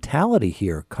mentality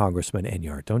here, Congressman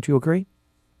Enyart. Don't you agree?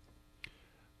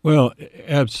 Well,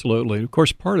 absolutely. Of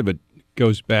course, part of it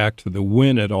goes back to the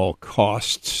win at all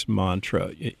costs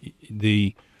mantra.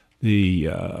 The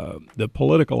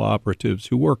political operatives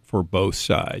who work for both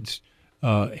sides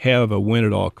have a win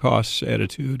at all costs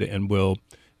attitude and will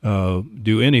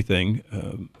do anything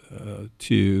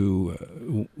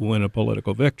to win a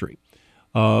political victory.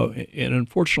 And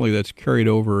unfortunately, that's carried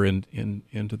over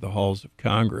into the halls of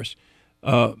Congress.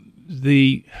 And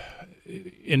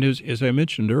as I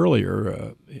mentioned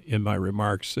earlier in my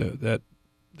remarks, that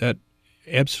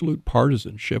absolute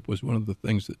partisanship was one of the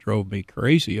things that drove me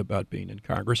crazy about being in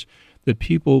Congress, that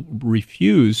people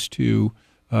refuse to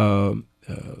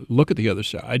look at the other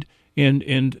side.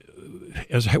 And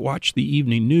as I watch the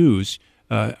evening news,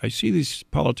 I see these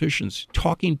politicians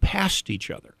talking past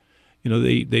each other.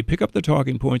 They pick up the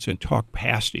talking points and talk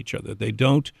past each other. They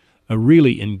don't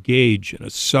really engage in a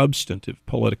substantive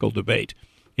political debate.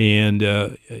 And,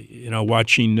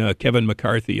 watching Kevin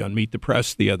McCarthy on Meet the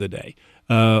Press the other day,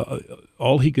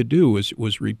 all he could do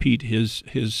was repeat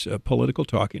his political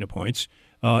talking points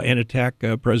and attack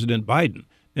President Biden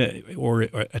or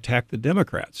attack the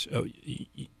Democrats.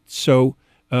 So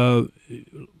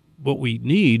what we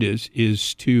need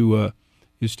is to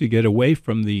get away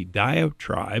from the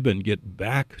diatribe and get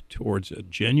back towards a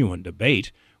genuine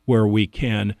debate where we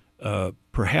can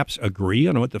perhaps agree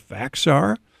on what the facts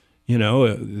are.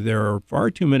 There are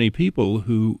far too many people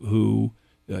who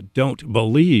don't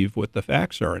believe what the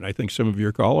facts are, and I think some of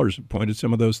your callers have pointed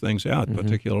some of those things out, mm-hmm.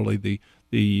 particularly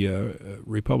the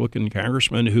Republican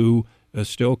congressman who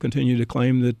still continue to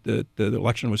claim that the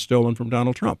election was stolen from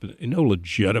Donald Trump. No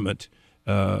legitimate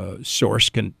source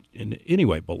can in any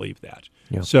way believe that.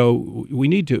 Yeah. So we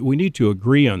need to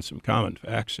agree on some common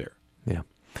facts here. Yeah.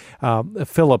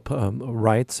 Philip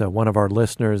writes, one of our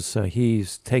listeners, he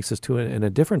takes us in a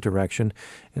different direction,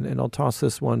 and I'll toss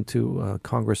this one to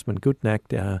Congressman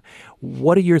Gutnecht.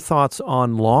 What are your thoughts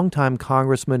on longtime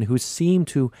congressmen who seem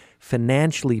to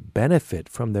financially benefit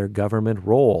from their government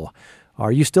role?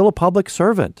 Are you still a public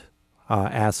servant?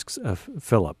 asks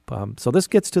Philip. So this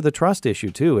gets to the trust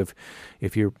issue, too.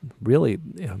 If you're really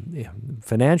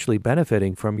financially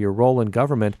benefiting from your role in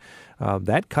government,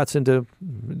 that cuts into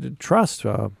trust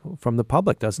from the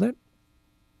public, doesn't it?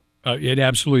 It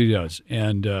absolutely does.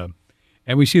 And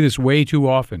we see this way too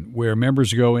often where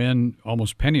members go in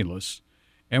almost penniless,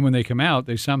 and when they come out,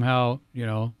 they somehow,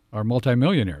 are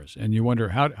multimillionaires. And you wonder,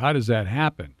 how does that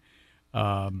happen?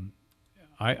 I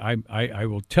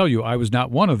will tell you, I was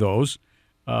not one of those.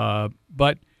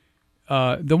 But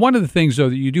one of the things, though,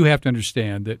 that you do have to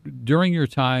understand that during your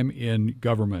time in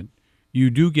government, you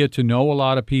do get to know a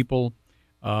lot of people.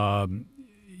 Through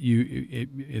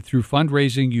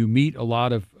fundraising, you meet a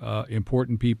lot of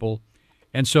important people.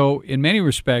 And so in many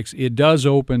respects, it does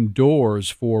open doors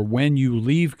for when you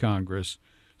leave Congress.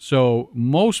 So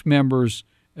most members,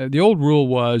 the old rule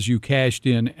was you cashed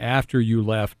in after you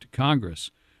left Congress.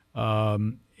 But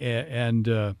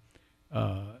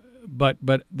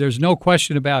there's no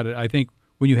question about it. I think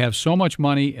when you have so much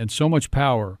money and so much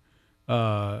power,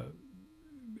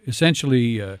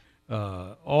 essentially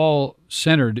all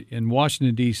centered in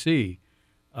Washington, D.C.,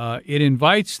 it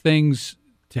invites things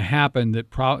to happen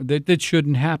that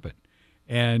shouldn't happen.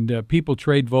 And people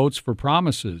trade votes for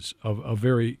promises of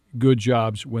very good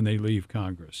jobs when they leave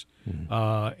Congress.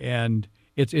 Mm-hmm. And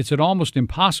it's an almost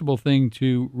impossible thing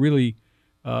to really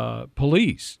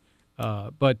police.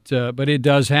 But it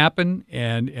does happen,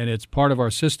 and it's part of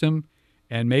our system,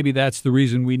 and maybe that's the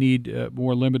reason we need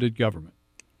more limited government.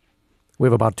 We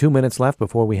have about 2 minutes left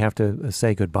before we have to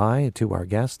say goodbye to our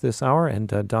guest this hour, and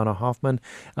Donna Hoffman.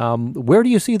 Where do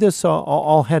you see this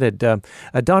all headed?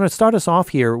 Donna, start us off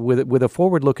here with a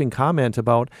forward-looking comment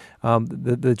about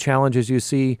the challenges you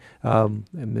see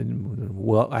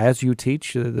as you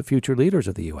teach the future leaders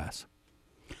of the U.S.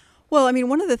 Well, I mean,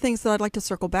 one of the things that I'd like to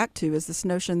circle back to is this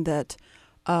notion that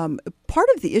part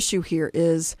of the issue here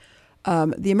is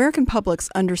the American public's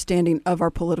understanding of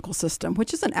our political system,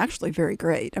 which isn't actually very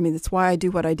great. I mean, that's why I do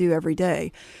what I do every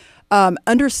day.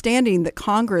 Understanding that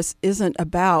Congress isn't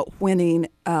about winning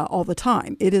all the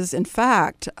time. It is, in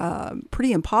fact,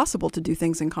 pretty impossible to do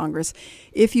things in Congress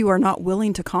if you are not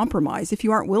willing to compromise, if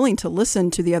you aren't willing to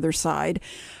listen to the other side.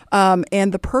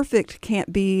 And the perfect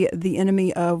can't be the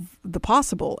enemy of the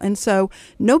possible. And so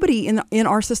nobody in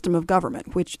our system of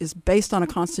government, which is based on a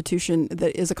constitution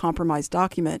that is a compromised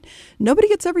document, nobody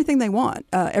gets everything they want.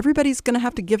 Everybody's going to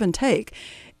have to give and take.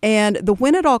 And the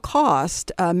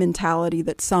win-at-all-cost mentality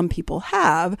that some people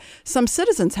have, some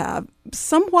citizens have,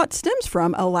 somewhat stems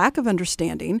from a lack of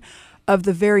understanding of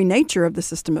the very nature of the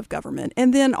system of government.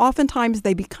 And then oftentimes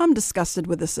they become disgusted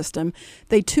with the system.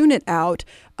 They tune it out.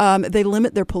 They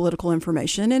limit their political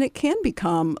information, and it can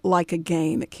become like a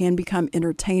game. It can become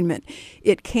entertainment.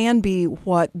 It can be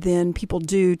what then people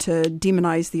do to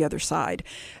demonize the other side.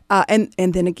 And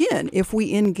then again, if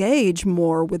we engage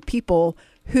more with people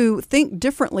who think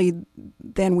differently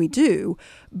than we do,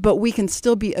 but we can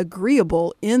still be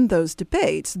agreeable in those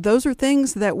debates. Those are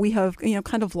things that we have,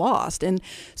 kind of lost. And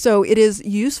so it is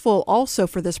useful also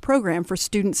for this program for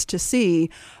students to see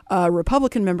a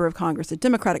Republican member of Congress, a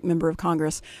Democratic member of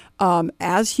Congress,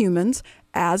 as humans,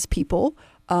 as people,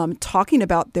 talking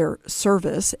about their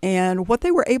service and what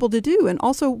they were able to do and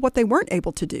also what they weren't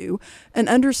able to do, and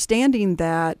understanding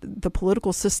that the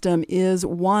political system is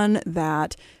one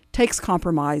that takes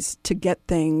compromise to get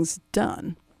things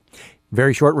done.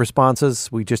 Very short responses.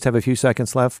 We just have a few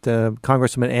seconds left.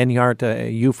 Congressman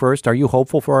Enyart, you first. Are you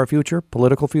hopeful for our future,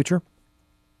 political future?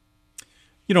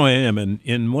 I am. And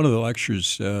in one of the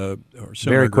lectures or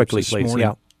very quickly, please.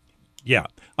 Morning, yeah.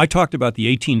 I talked about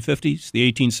the 1850s, the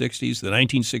 1860s, the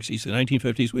 1960s, the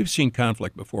 1950s. We've seen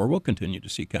conflict before. We'll continue to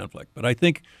see conflict. But I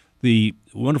think the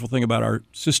wonderful thing about our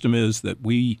system is that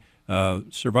we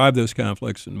survive those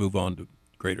conflicts and move on to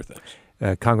greater things.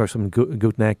 Congressman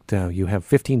Gutknecht, you have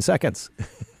 15 seconds.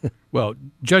 Well,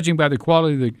 judging by the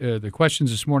quality of the questions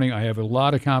this morning, I have a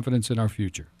lot of confidence in our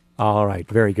future. All right.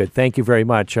 Very good. Thank you very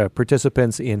much.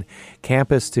 Participants in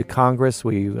Campus to Congress,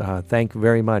 we thank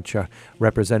very much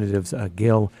Representatives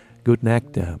Gil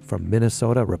Gutknecht from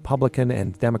Minnesota, Republican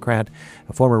and Democrat,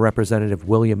 former Representative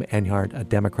William Enyart, a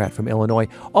Democrat from Illinois.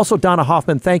 Also, Donna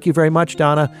Hoffman, thank you very much,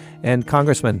 Donna. And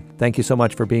Congressman, thank you so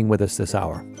much for being with us this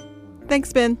hour.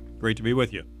 Thanks, Ben. Great to be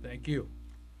with you. Thank you.